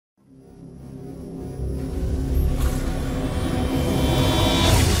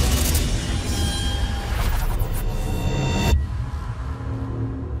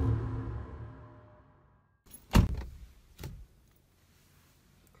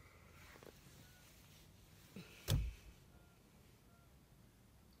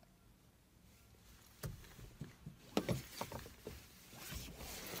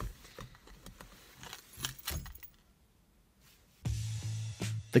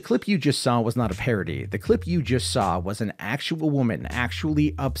The clip you just saw was not a parody. The clip you just saw was an actual woman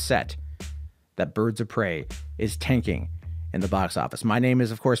actually upset that Birds of Prey is tanking in the box office. My name is,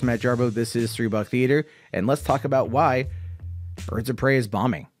 of course, Matt Jarbo. This is $3 Theater, and let's talk about why Birds of Prey is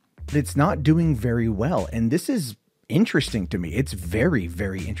bombing. It's not doing very well, and this is interesting to me. It's very,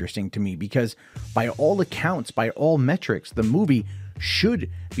 very interesting to me because by all accounts, by all metrics, the movie should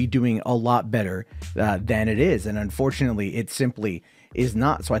be doing a lot better than it is, and unfortunately, it simply is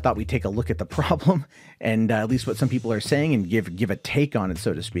not. So I thought we'd take a look at the problem and at least what some people are saying and give a take on it,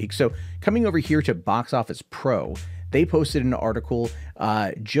 so to speak. So coming over here to Box Office Pro, they posted an article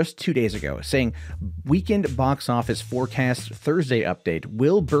just 2 days ago saying, weekend box office forecast Thursday update.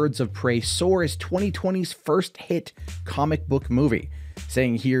 Will Birds of Prey soar as 2020's first hit comic book movie?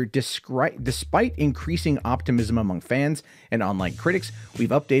 Saying here, despite increasing optimism among fans and online critics, we've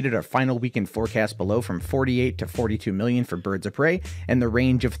updated our final weekend forecast below from 48 to 42 million for Birds of Prey and the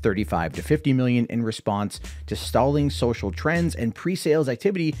range of 35 to 50 million in response to stalling social trends and pre-sales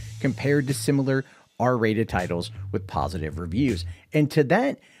activity compared to similar R-rated titles with positive reviews. And to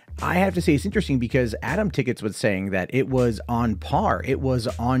that, I have to say it's interesting because Atom Tickets was saying that it was on par, it was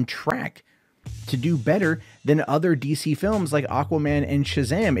on track to do better than other DC films like Aquaman and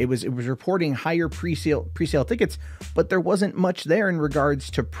Shazam. It was reporting higher pre-sale tickets, but there wasn't much there in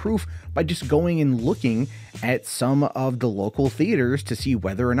regards to proof by just going and looking at some of the local theaters to see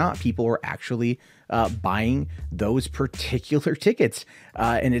whether or not people were actually buying those particular tickets.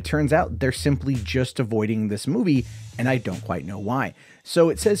 And it turns out they're simply just avoiding this movie, and I don't quite know why. So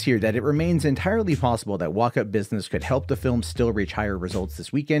it says here that it remains entirely possible that walk-up business could help the film still reach higher results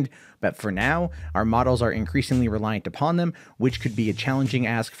this weekend, but for now, our models are increasingly reliant upon them, which could be a challenging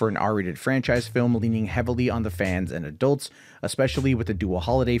ask for an R-rated franchise film leaning heavily on the fans and adults, especially with the dual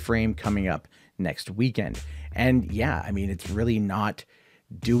holiday frame coming up next weekend. And yeah, I mean, it's really not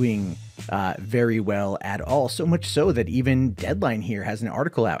doing very well at all, so much so that even Deadline here has an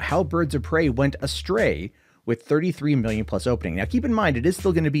article out, How Birds of Prey Went Astray with 33 million plus opening. Now keep in mind, it is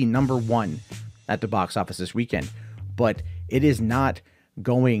still going to be #1 at the box office this weekend, but it is not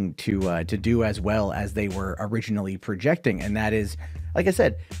going to do as well as they were originally projecting. And that is, like I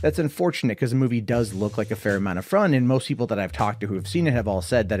said, that's unfortunate because the movie does look like a fair amount of fun, and most people that I've talked to who have seen it have all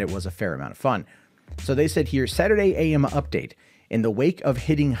said that it was a fair amount of fun. So they said here, Saturday AM update. In the wake of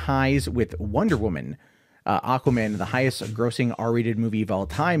hitting highs with Wonder Woman, Aquaman, the highest grossing R-rated movie of all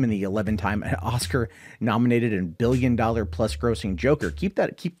time, and the 11-time Oscar nominated and $1 billion plus grossing Joker. Keep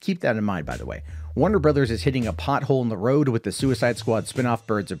that in mind, by the way. Warner Brothers is hitting a pothole in the road with the Suicide Squad spinoff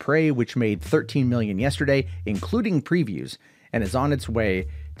Birds of Prey, which made 13 million yesterday, including previews, and is on its way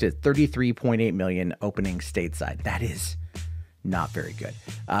to 33.8 million opening stateside. That is not very good.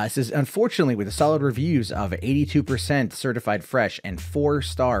 It says, unfortunately, with the solid reviews of 82% certified fresh and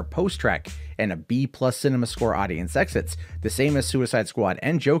 4-star post-track and a B+ CinemaScore audience exits, the same as Suicide Squad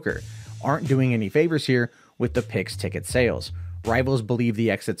and Joker, aren't doing any favors here with the Pix ticket sales. Rivals believe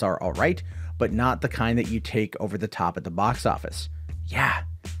the exits are all right, but not the kind that you take over the top at the box office. Yeah.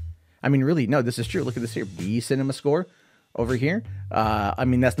 I mean, really, no, this is true. Look at this here. B CinemaScore over here. I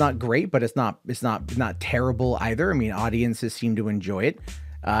mean, that's not great, but it's not terrible either. I mean, audiences seem to enjoy it.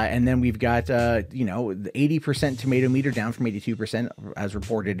 And then we've got, you know, the 80% tomato meter down from 82% as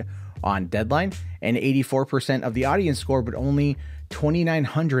reported on Deadline, and 84% of the audience score, but only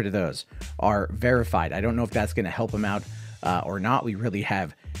 2,900 of those are verified. I don't know if that's going to help them out or not. We really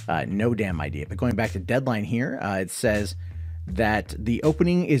have no damn idea. But going back to Deadline here, it says that the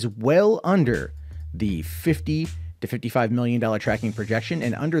opening is well under the 50 to $55 million tracking projection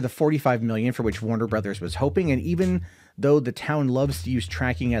and under the 45 million for which Warner Brothers was hoping. And even though the town loves to use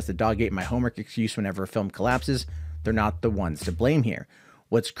tracking as the dog ate my homework excuse whenever a film collapses, they're not the ones to blame here.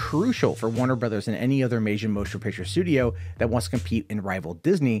 What's crucial for Warner Brothers and any other major motion picture studio that wants to compete and rival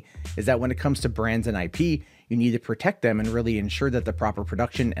Disney is that when it comes to brands and IP, you need to protect them and really ensure that the proper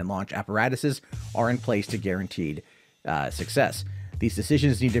production and launch apparatuses are in place to guaranteed success. These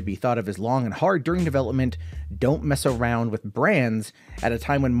decisions need to be thought of as long and hard during development. Don't mess around with brands at a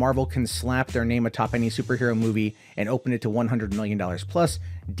time when Marvel can slap their name atop any superhero movie and open it to $100 million plus.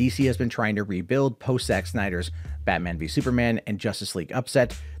 DC has been trying to rebuild post Zack Snyder's Batman v Superman and Justice League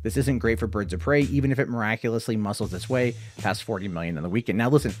upset. This isn't great for Birds of Prey, even if it miraculously muscles its way past 40 million on the weekend. Now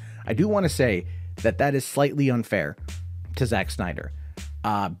listen, I do want to say that that is slightly unfair to Zack Snyder.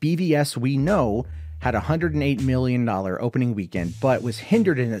 BVS, we know, had a $108 million opening weekend, but was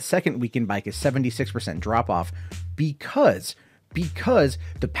hindered in its second weekend by a 76% drop-off because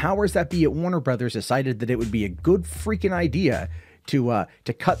the powers that be at Warner Brothers decided that it would be a good freaking idea to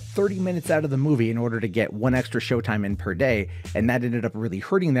cut 30 minutes out of the movie in order to get one extra showtime in per day, and that ended up really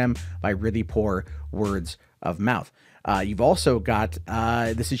hurting them by really poor words of mouth. You've also got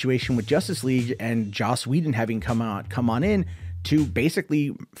the situation with Justice League and Joss Whedon having come on in to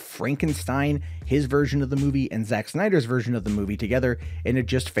basically Frankenstein his version of the movie and Zack Snyder's version of the movie together, and it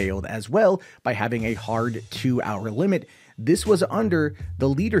just failed as well by having a hard 2-hour limit. This was under the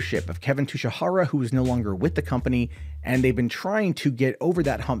leadership of Kevin Tushihara, who is no longer with the company, and they've been trying to get over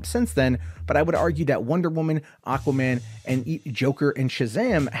that hump since then. But I would argue that Wonder Woman, Aquaman, and Joker and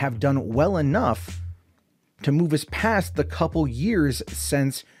Shazam have done well enough to move us past the couple years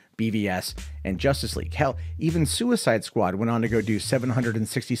since BVS and Justice League. Hell, even Suicide Squad went on to go do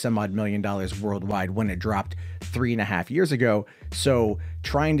 $760 some odd million worldwide when it dropped 3.5 years ago. So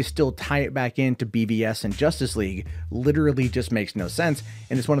trying to still tie it back into BVS and Justice League literally just makes no sense.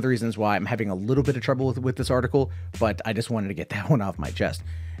 And it's one of the reasons why I'm having a little bit of trouble with this article, but I just wanted to get that one off my chest.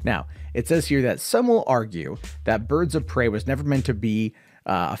 Now, it says here that some will argue that Birds of Prey was never meant to be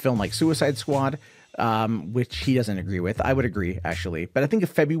a film like Suicide Squad, which he doesn't agree with. I would agree, actually. But I think a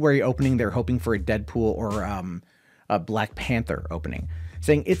February opening, they're hoping for a Deadpool or a Black Panther opening,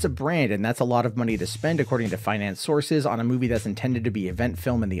 saying it's a brand and that's a lot of money to spend, according to finance sources, on a movie that's intended to be event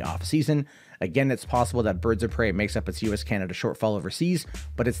film in the off-season. Again, it's possible that Birds of Prey makes up its US-Canada shortfall overseas,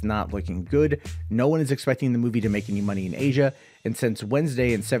 but it's not looking good. No one is expecting the movie to make any money in Asia, and since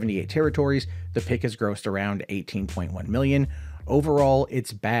Wednesday in 78 territories, the pick has grossed around $18.1 million. Overall,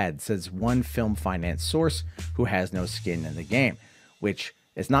 it's bad, says one film finance source who has no skin in the game, which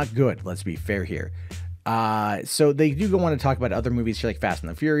is not good. Let's be fair here. So they do go on to talk about other movies here, like Fast and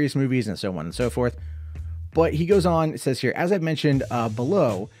the Furious movies and so on and so forth. But he goes on, it says here, as I mentioned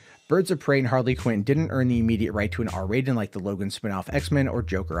below, Birds of Prey and Harley Quinn didn't earn the immediate right to an R rating like the Logan spin-off X-Men or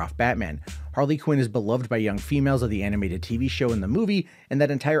Joker off Batman. Harley Quinn is beloved by young females of the animated TV show and the movie, and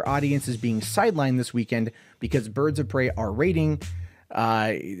that entire audience is being sidelined this weekend because Birds of Prey R rating.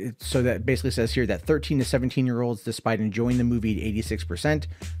 So that basically says here that 13 to 17-year-olds, despite enjoying the movie at 86%,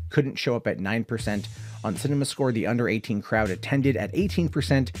 couldn't show up at 9%. On CinemaScore, the under 18 crowd attended at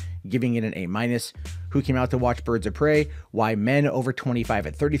 18%, giving it an A-. Who came out to watch Birds of Prey? Why, men over 25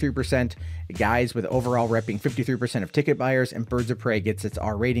 at 33%, guys with overall repping 53% of ticket buyers, and Birds of Prey gets its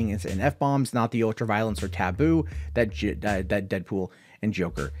R rating in F-bombs, not the ultraviolence or taboo that Deadpool and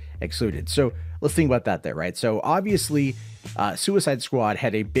Joker excluded. So let's think about that there, right? So obviously, Suicide Squad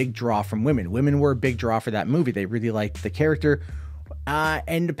had a big draw from women. Women were a big draw for that movie. They really liked the character.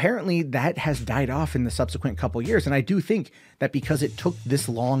 And apparently that has died off in the subsequent couple years. And I do think that because it took this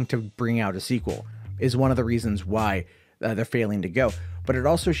long to bring out a sequel is one of the reasons why they're failing to go. But it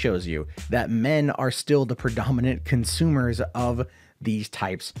also shows you that men are still the predominant consumers of these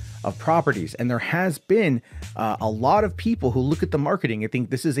types of properties. And there has been a lot of people who look at the marketing and think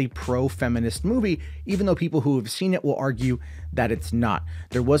this is a pro-feminist movie, even though people who have seen it will argue that it's not.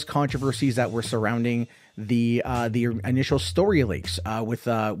 There was controversies that were surrounding the initial story leaks with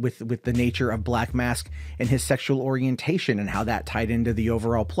the nature of Black Mask and his sexual orientation and how that tied into the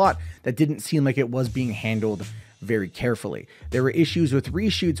overall plot that didn't seem like it was being handled very carefully. There were issues with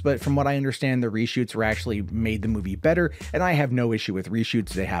reshoots, but from what I understand, the reshoots were actually made the movie better, and I have no issue with reshoots.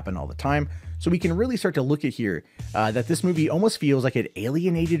 They happen all the time. So we can really start to look at here that this movie almost feels like it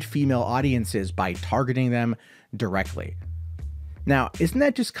alienated female audiences by targeting them directly. Now, isn't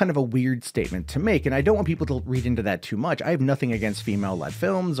that just kind of a weird statement to make? And I don't want people to read into that too much. I have nothing against female-led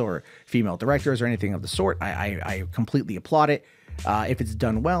films or female directors or anything of the sort. I completely applaud it if it's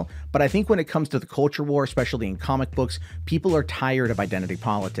done well. But I think when it comes to the culture war, especially in comic books, people are tired of identity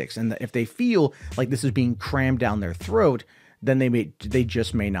politics. And if they feel like this is being crammed down their throat, then they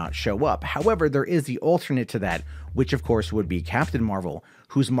just may not show up. However, there is the alternate to that, which of course would be Captain Marvel,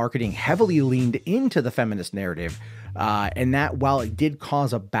 whose marketing heavily leaned into the feminist narrative. And that, while it did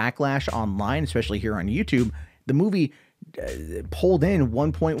cause a backlash online, especially here on YouTube, the movie pulled in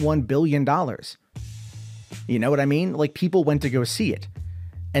 $1.1 billion. You know what I mean? Like, people went to go see it,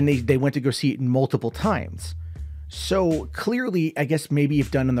 and they went to go see it multiple times. So clearly, I guess maybe if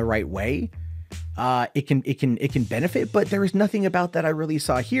done in the right way, it can benefit, but there is nothing about that I really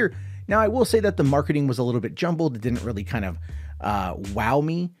saw here. Now, I will say that the marketing was a little bit jumbled. It didn't really kind of wow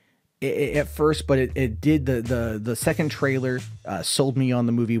me at first, but it did. The second trailer sold me on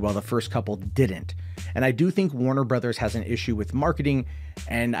the movie, while the first couple didn't. And I do think Warner Brothers has an issue with marketing,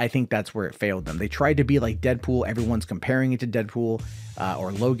 and I think that's where it failed them. They tried to be like Deadpool. Everyone's comparing it to Deadpool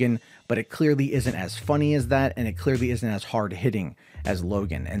or Logan, but it clearly isn't as funny as that, and it clearly isn't as hard-hitting as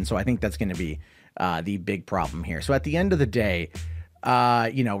Logan. And so I think that's going to be the big problem here. So at the end of the day,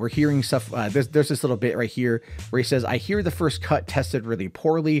 You know, we're hearing stuff. There's this little bit right here where he says, I hear the first cut tested really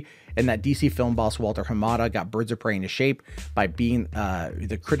poorly, and that DC film boss Walter Hamada got Birds of Prey into shape by being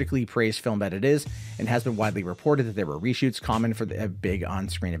the critically praised film that it is, and has been widely reported that there were reshoots common for a big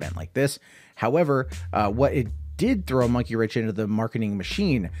on-screen event like this. However, what it did throw a monkey wrench into the marketing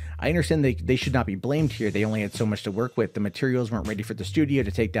machine. I understand they should not be blamed here. They only had so much to work with. The materials weren't ready for the studio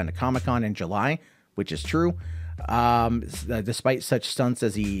to take down to Comic-Con in July, which is true. Despite such stunts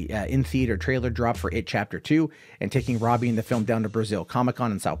as the in-theater trailer drop for It Chapter 2 and taking Robbie and the film down to Brazil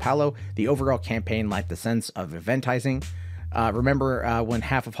Comic-Con in Sao Paulo, the overall campaign lacked the sense of eventizing. Remember when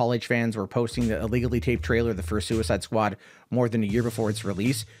half of Hall H fans were posting the illegally taped trailer of the first Suicide Squad more than a year before its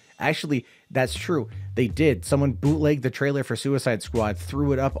release? Actually, that's true. They did. Someone bootlegged the trailer for Suicide Squad,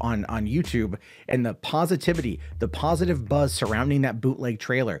 threw it up on YouTube, and the positivity, the positive buzz surrounding that bootleg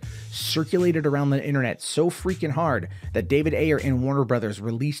trailer circulated around the internet so freaking hard that David Ayer and Warner Brothers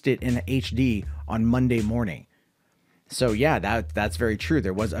released it in HD on Monday morning. So yeah, that's very true.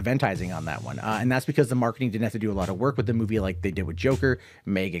 There was eventizing on that one. And that's because the marketing didn't have to do a lot of work with the movie like they did with Joker,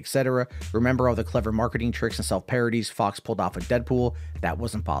 Meg, etc. Remember all the clever marketing tricks and self-parodies Fox pulled off with Deadpool? That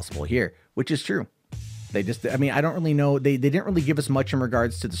wasn't possible here, which is true. They just, I mean, I don't really know. They didn't really give us much in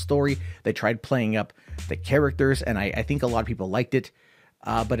regards to the story. They tried playing up the characters, and I think a lot of people liked it,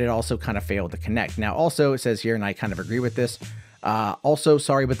 but it also kind of failed to connect. Now, also, it says here, and I kind of agree with this, also,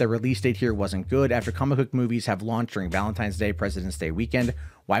 sorry, but the release date here wasn't good. After comic book movies have launched during Valentine's Day, President's Day weekend,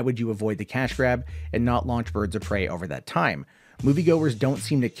 why would you avoid the cash grab and not launch Birds of Prey over that time? Moviegoers don't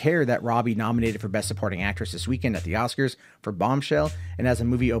seem to care that Robbie nominated for Best Supporting Actress this weekend at the Oscars for Bombshell and has a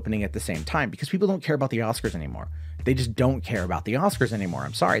movie opening at the same time, because people don't care about the Oscars anymore. They just don't care about the Oscars anymore.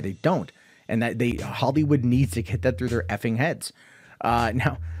 I'm sorry, they don't. And that Hollywood needs to get that through their effing heads.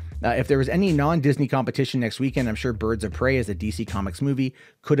 Now, if there was any non-Disney competition next weekend, I'm sure Birds of Prey as a DC Comics movie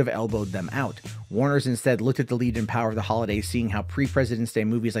could have elbowed them out. Warner's instead looked at the lead and power of the holidays, seeing how pre-President's Day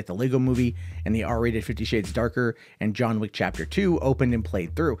movies like the Lego Movie and the R-rated 50 Shades Darker and John Wick Chapter 2 opened and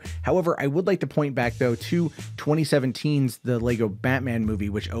played through. However, I would like to point back, though, to 2017's The Lego Batman Movie,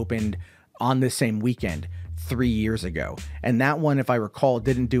 which opened on this same weekend 3 years ago. And that one, if I recall,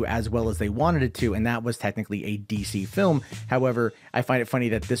 didn't do as well as they wanted it to, and that was technically a DC film. However, I find it funny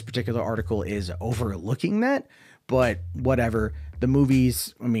that this particular article is overlooking that, but whatever. The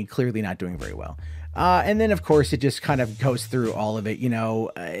movie's, I mean, clearly not doing very well. And then, of course, it just kind of goes through all of it, you know,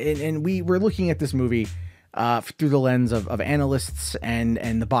 and we're looking at this movie through the lens of analysts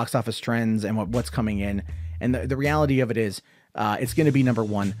and the box office trends and what's coming in. And the reality of it is it's going to be number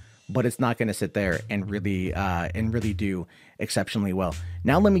one, but it's not going to sit there and really do exceptionally well.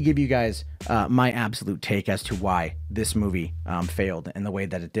 Now, let me give you guys my absolute take as to why this movie failed in the way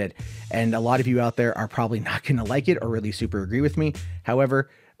that it did. And a lot of you out there are probably not going to like it or really super agree with me. However,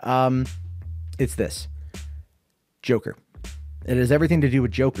 it's this. Joker. It has everything to do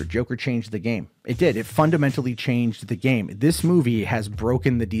with Joker. Joker changed the game. It did. It fundamentally changed the game. This movie has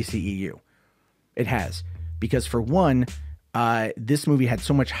broken the DCEU. It has. Because for one, this movie had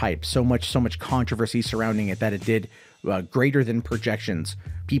so much hype, so much controversy surrounding it that it did greater than projections.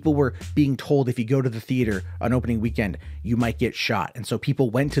 People were being told if you go to the theater on opening weekend, you might get shot. And so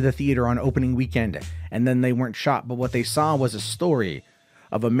people went to the theater on opening weekend and then they weren't shot. But what they saw was a story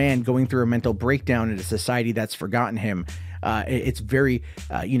of a man going through a mental breakdown in a society that's forgotten him. It's very,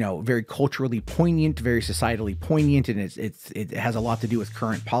 very culturally poignant, very societally poignant, and it has a lot to do with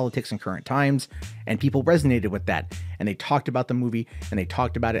current politics and current times, and people resonated with that, and they talked about the movie, and they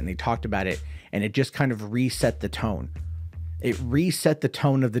talked about it, and they talked about it, and it just kind of reset the tone. It reset the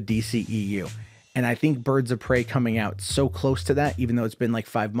tone of the DCEU, and I think Birds of Prey coming out so close to that, even though it's been like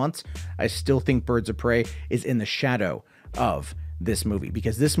 5 months, I still think Birds of Prey is in the shadow of this movie,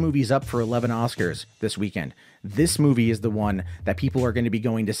 because this movie is up for 11 Oscars this weekend. This movie is the one that people are going to be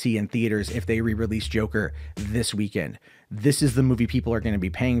going to see in theaters if they re-release Joker this weekend. This is the movie people are going to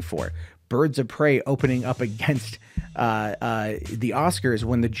be paying for. Birds of Prey opening up against the Oscars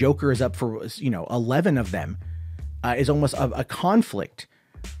when the Joker is up for 11 of them is almost a conflict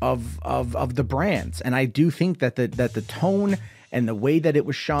of the brands. And I do think that the tone and the way that it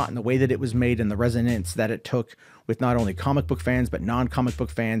was shot and the way that it was made and the resonance that it took with not only comic book fans, but non-comic book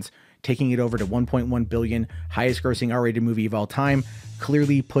fans, taking it over to 1.1 billion, highest grossing R-rated movie of all time,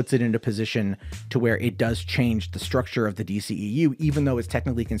 clearly puts it into position to where it does change the structure of the DCEU, even though it's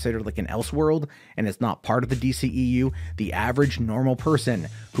technically considered like an Elseworld and it's not part of the DCEU. The average normal person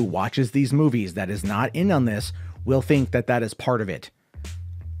who watches these movies that is not in on this will think that that is part of it.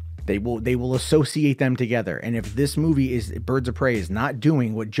 They will associate them together. And if this movie Birds of Prey is not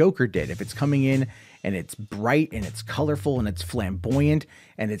doing what Joker did, if it's coming in and it's bright and it's colorful and it's flamboyant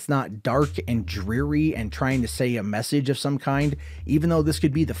and it's not dark and dreary and trying to say a message of some kind, even though this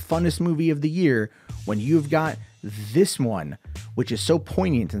could be the funnest movie of the year, when you've got this one, which is so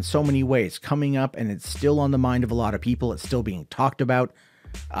poignant in so many ways, coming up and it's still on the mind of a lot of people, it's still being talked about,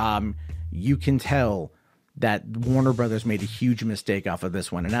 you can tell that Warner Brothers made a huge mistake off of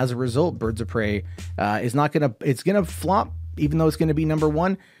this one. And as a result, Birds of Prey is not going to, it's going to flop, even though it's going to be number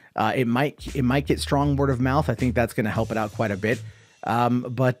one. It might get strong word of mouth. I think that's going to help it out quite a bit.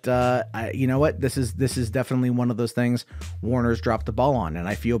 You know what? This is definitely one of those things Warner's dropped the ball on. And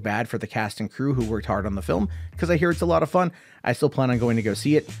I feel bad for the cast and crew who worked hard on the film, because I hear it's a lot of fun. I still plan on going to go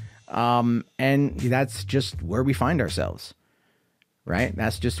see it. And that's just where we find ourselves. Right?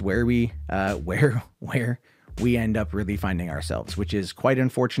 That's just where we end up really finding ourselves, which is quite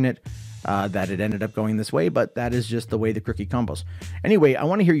unfortunate that it ended up going this way, but that is just the way the cookie crumbles. Anyway, I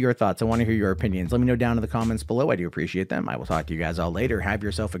want to hear your thoughts. I want to hear your opinions. Let me know down in the comments below. I do appreciate them. I will talk to you guys all later. Have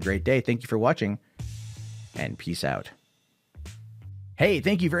yourself a great day. Thank you for watching, and peace out. Hey,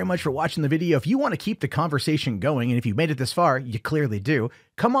 thank you very much for watching the video. If you want to keep the conversation going, and if you've made it this far, you clearly do,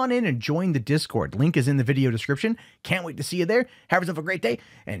 come on in and join the Discord. Link is in the video description. Can't wait to see you there. Have yourself a great day,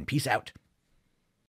 and peace out.